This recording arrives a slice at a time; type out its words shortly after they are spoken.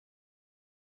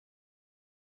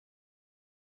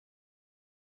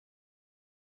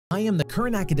am the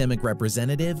current academic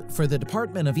representative for the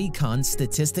Department of Econ,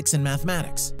 Statistics, and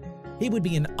Mathematics. It would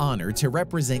be an honor to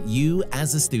represent you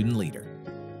as a student leader.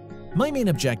 My main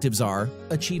objectives are: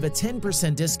 achieve a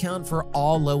 10% discount for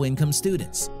all low-income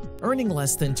students earning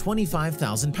less than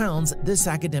 £25,000 this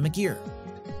academic year,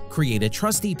 create a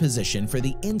trustee position for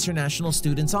the International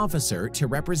Students Officer to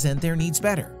represent their needs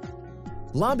better,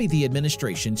 lobby the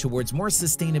administration towards more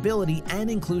sustainability and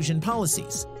inclusion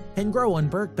policies, and grow on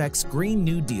Birkbeck's Green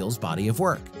New Deal's body of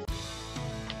work.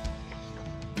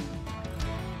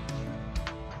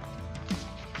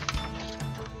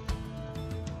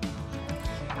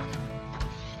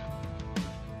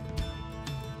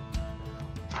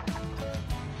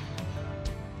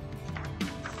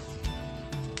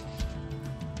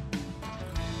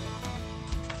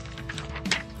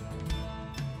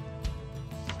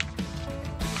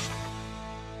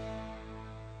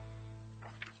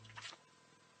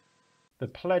 The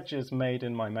pledges made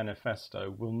in my manifesto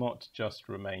will not just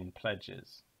remain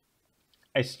pledges.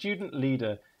 A student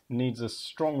leader needs a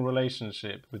strong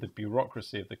relationship with the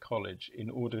bureaucracy of the college in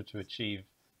order to achieve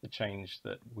the change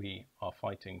that we are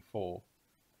fighting for.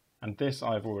 And this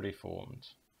I've already formed.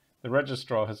 The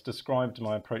registrar has described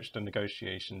my approach to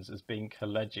negotiations as being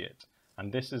collegiate,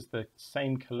 and this is the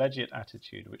same collegiate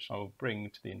attitude which I will bring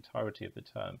to the entirety of the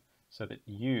term, so that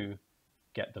you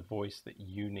get the voice that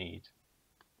you need.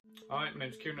 Hi, my name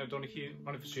is Kieran O'Donoghue,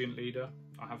 running for student leader.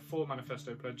 I have 4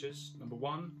 manifesto pledges. Number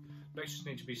 1, lectures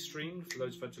need to be streamed for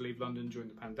those who had to leave London during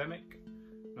the pandemic.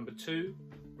 Number 2,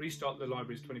 restart the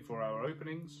library's 24-hour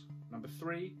openings. Number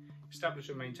 3, establish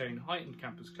and maintain heightened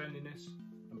campus cleanliness.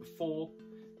 Number 4,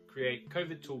 create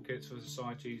COVID toolkits for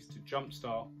societies to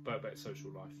jumpstart Birkbeck's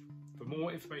social life. For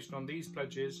more information on these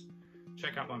pledges,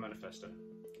 check out my manifesto.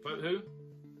 Vote who?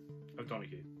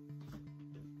 O'Donoghue.